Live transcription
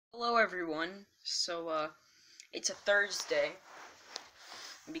Hello everyone. It's a Thursday.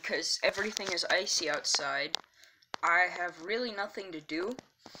 Because everything is icy outside, I have really nothing to do.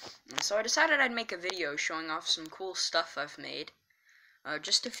 And so I decided I'd make a video showing off some cool stuff I've made.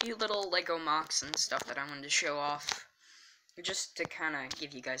 Just a few little Lego mocks and stuff that I wanted to show off. Just to kind of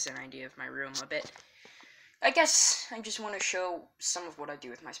give you guys an idea of my room a bit. I guess I just want to show some of what I do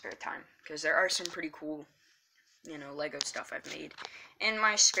with my spare time. Because there are some pretty cool, Lego stuff I've made in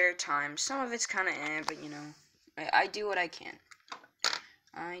my spare time. Some of it's kind of but I do what I can.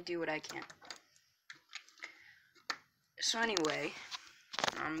 I do what I can. So anyway,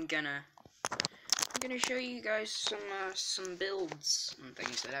 I'm gonna show you guys some builds and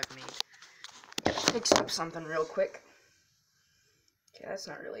things that I've made. Gotta fix up something real quick. Okay, that's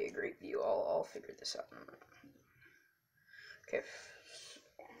not really a great view. I'll figure this out in a minute. Okay,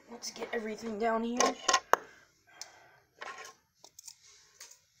 let's get everything down here.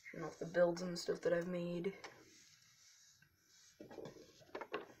 Showing off the builds and stuff that I've made.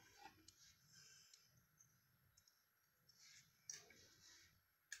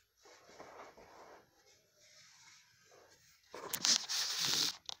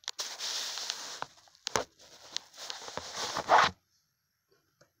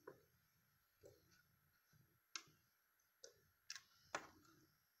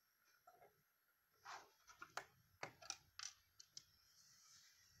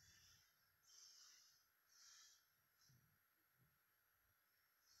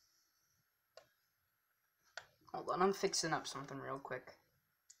 Hold on, I'm fixing up something real quick.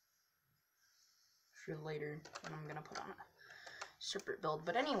 For later, and I'm gonna put on a separate build.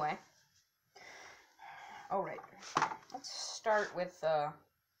 But anyway, alright, let's start with, I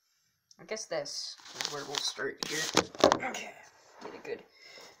guess this is where we'll start here. Okay, get a good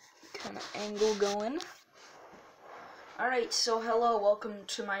kind of angle going. Alright, so hello, welcome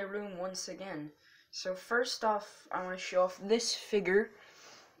to my room once again. So first off, I want to show off this figure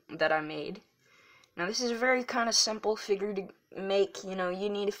that I made. Now this is a very kind of simple figure to make. You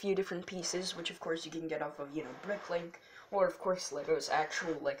need a few different pieces, which of course you can get off of, Bricklink, or of course Lego's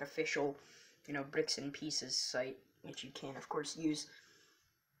actual, official, bricks and pieces site, which you can of course use.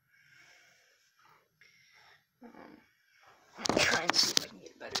 Try and see if I can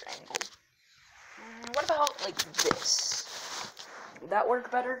get a better angle. What about, this? Would that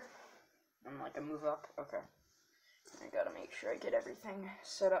work better? And, a move up? Okay. I gotta make sure I get everything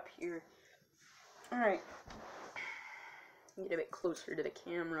set up here. Alright. Get a bit closer to the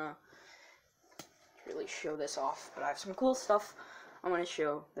camera to really show this off. But I have some cool stuff I want to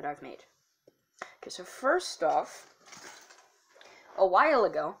show that I've made. Okay, so first off, a while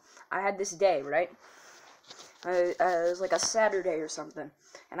ago, I had this day, right? It was like a Saturday or something,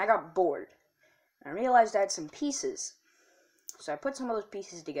 and I got bored. I realized I had some pieces, so I put some of those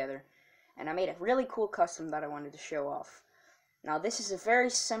pieces together, and I made a really cool custom that I wanted to show off. Now, this is a very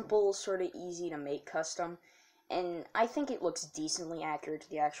simple, sort of easy to make custom, and I think it looks decently accurate to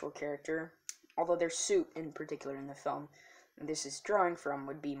the actual character, although their suit, in particular in the film, this is drawing from,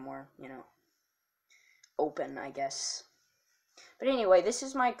 would be more, open, I guess. But anyway, this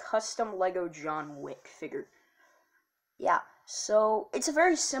is my custom Lego John Wick figure. Yeah, so it's a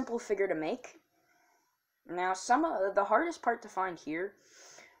very simple figure to make. Now, some of the hardest part to find here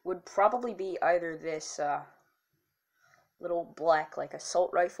would probably be either this little black assault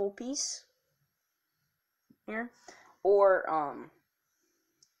rifle piece here, or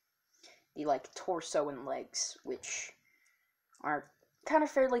the torso and legs, which are kind of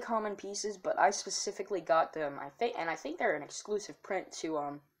fairly common pieces, but I specifically got them, I think they're an exclusive print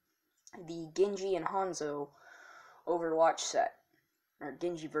to the Genji and Hanzo Overwatch set, or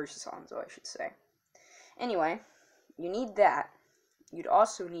Genji versus Hanzo, I should say. Anyway, you need that. You'd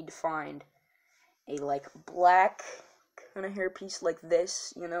also need to find a black kind of hairpiece like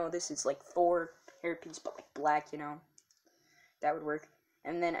this. This is Thor hairpiece, but black. That would work.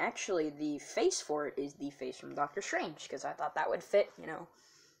 And then actually the face for it is the face from Doctor Strange, because I thought that would fit. You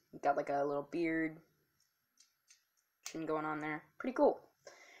got a little beard going on there, pretty cool.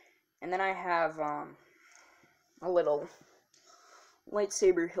 And then I have a little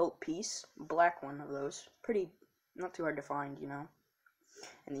lightsaber hilt piece, black one of those, pretty, not too hard to find, And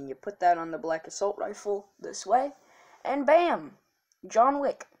then you put that on the black assault rifle this way, and bam, John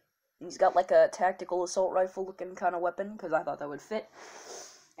Wick. He's got a tactical assault rifle looking kind of weapon, because I thought that would fit.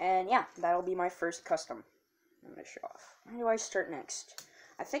 And yeah, that'll be my first custom. I'm gonna show off. Where do I start next?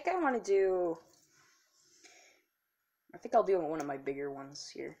 I think I'll do one of my bigger ones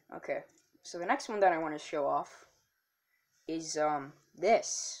here. Okay, so the next one that I want to show off is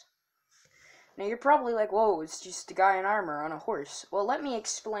this. Now you're probably like, whoa, it's just a guy in armor on a horse. Well, let me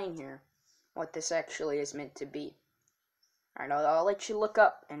explain here what this actually is meant to be. Alright, I'll let you look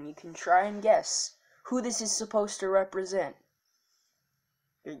up, and you can try and guess who this is supposed to represent.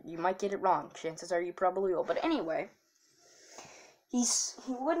 You might get it wrong. Chances are you probably will. But anyway, he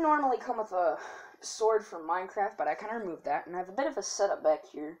would normally come with a sword from Minecraft, but I kind of removed that, and I have a bit of a setup back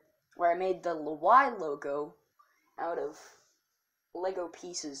here where I made the Y logo out of Lego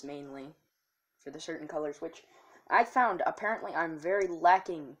pieces mainly for the certain colors, which I found apparently I'm very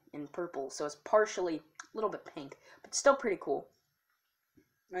lacking in purple, so it's partially a little bit pink, but still pretty cool.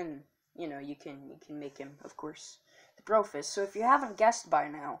 And you know, you can make him, of course, the Brofist. So if you haven't guessed by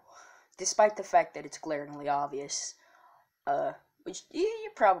now, despite the fact that it's glaringly obvious, which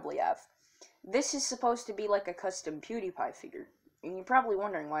you probably have, this is supposed to be like a custom PewDiePie figure. And you're probably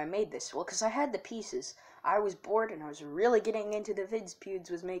wondering why I made this. Well, because I had the pieces. I was bored and I was really getting into the vids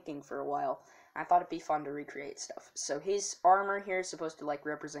Pewds was making for a while. I thought it'd be fun to recreate stuff. So his armor here is supposed to like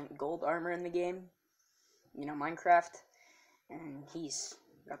represent gold armor in the game. You know, Minecraft. And he's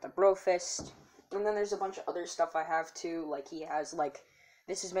got the Brofist. And then there's a bunch of other stuff I have too. Like he has like,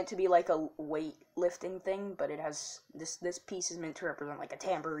 this is meant to be like a weightlifting thing, but it has, this piece is meant to represent like a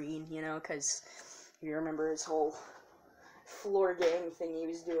tambourine, you know, because you remember his whole floor gang thing he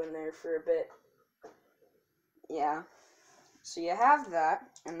was doing there for a bit. Yeah. So you have that,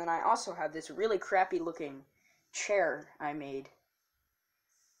 and then I also have this really crappy looking chair I made.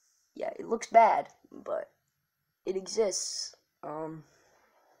 Yeah, it looks bad, but it exists.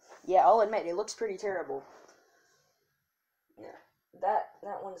 Yeah, I'll admit, it looks pretty terrible. Yeah,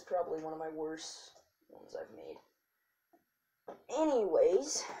 that one's probably one of my worst ones I've made.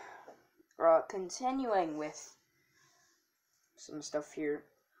 Anyways, continuing with some stuff here.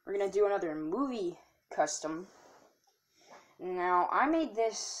 We're gonna do another movie custom. Now, I made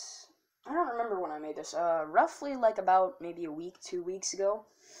this, I don't remember when I made this, roughly like about maybe a week, 2 weeks ago.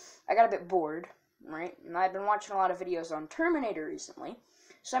 I got a bit bored, right? And I've been watching a lot of videos on Terminator recently.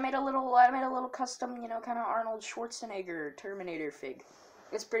 So I made a little custom, you know, kind of Arnold Schwarzenegger Terminator fig.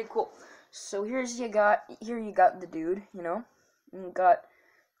 It's pretty cool. So here you got the dude, you know, and you got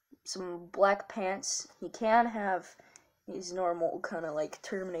some black pants. He can have his normal kind of like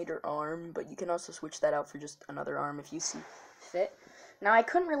Terminator arm, but you can also switch that out for just another arm if you see fit. Now I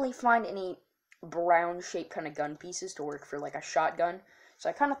couldn't really find any brown shaped kind of gun pieces to work for like a shotgun, so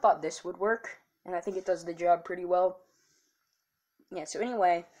I kind of thought this would work, and I think it does the job pretty well. Yeah, so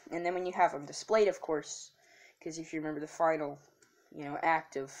anyway, and then when you have them displayed, of course, because if you remember the final, you know,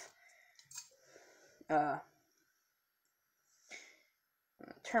 act of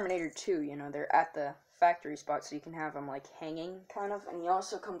Terminator 2, you know, they're at the factory spot, so you can have them like hanging kind of, and he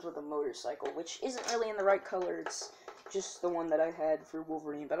also comes with a motorcycle, which isn't really in the right color. It's just the one that I had for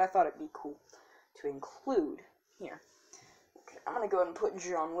Wolverine, but I thought it'd be cool to include here. Okay, I'm gonna go ahead and put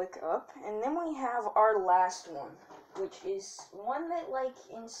John Wick up, and then we have our last one, which is one that, like,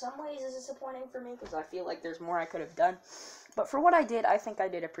 in some ways is disappointing for me, because I feel like there's more I could have done, but for what I did, I think I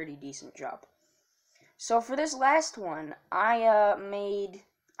did a pretty decent job. So for this last one, I made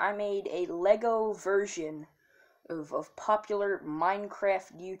a Lego version of popular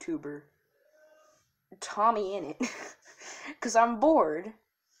Minecraft YouTuber TommyInnit, because I'm bored,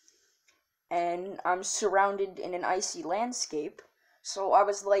 and I'm surrounded in an icy landscape, so I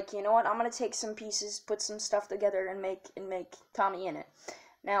was like, you know what, I'm gonna take some pieces, put some stuff together, and make TommyInnit.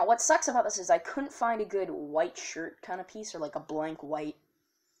 Now, what sucks about this is I couldn't find a good white shirt kind of piece, or like a blank white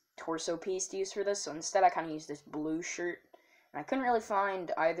torso piece to use for this, so instead I kind of used this blue shirt, and I couldn't really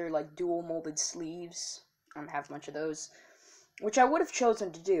find either like dual molded sleeves. I don't have much of those, which I would have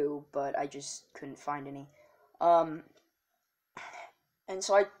chosen to do, but I just couldn't find any. And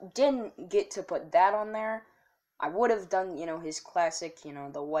so I didn't get to put that on there. I would have done, you know, his classic, you know,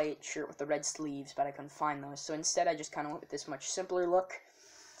 the white shirt with the red sleeves, but I couldn't find those, so instead I just kind of went with this much simpler look.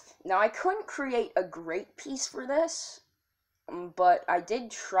 Now, I couldn't create a great piece for this, but I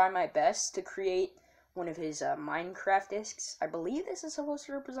did try my best to create one of his Minecraft discs. I believe this is supposed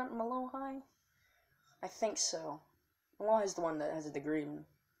to represent Malohai. I think so. Malohai is the one that has the green,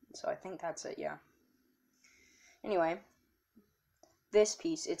 so I think that's it, yeah. Anyway, this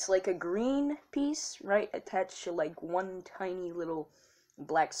piece, it's like a green piece, right, attached to like one tiny little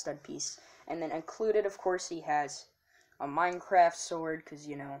black stud piece. And then included, of course, he has a Minecraft sword, because,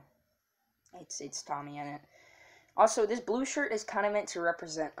 you know, it's TommyInnit. Also, this blue shirt is kind of meant to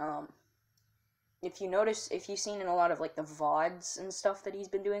represent, if you notice, if you've seen in a lot of, like, the VODs and stuff that he's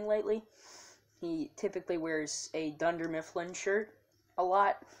been doing lately, he typically wears a Dunder Mifflin shirt a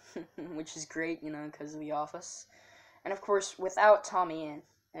lot, which is great, you know, because of The Office. And, of course, without TommyInnit,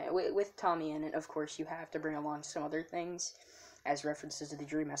 with Tommy in it, of course, you have to bring along some other things as references to the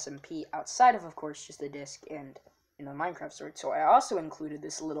Dream SMP outside of course, just the disc and, you know, Minecraft sword. So I also included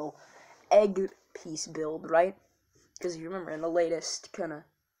this little egg piece build, right? Because you remember in the latest kind of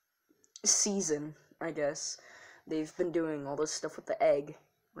season, I guess, they've been doing all this stuff with the egg,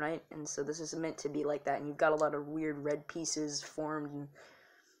 right? And so this is meant to be like that, and you've got a lot of weird red pieces formed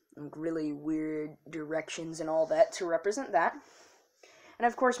in really weird directions and all that to represent that. And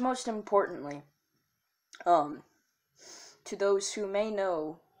of course, most importantly, to those who may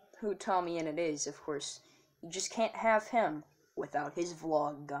know who Tommy Innit is, of course, you just can't have him without his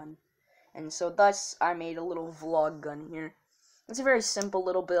vlog gun. And so thus, I made a little vlog gun here. It's a very simple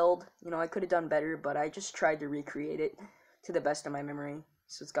little build. You know, I could have done better, but I just tried to recreate it to the best of my memory.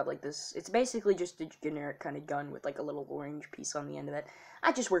 So it's got like this, it's basically just a generic kind of gun with like a little orange piece on the end of it.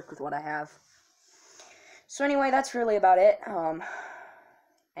 I just worked with what I have. So anyway, that's really about it.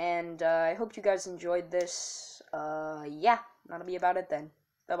 And I hope you guys enjoyed this. Yeah, that'll be about it then.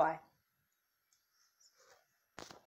 Bye-bye.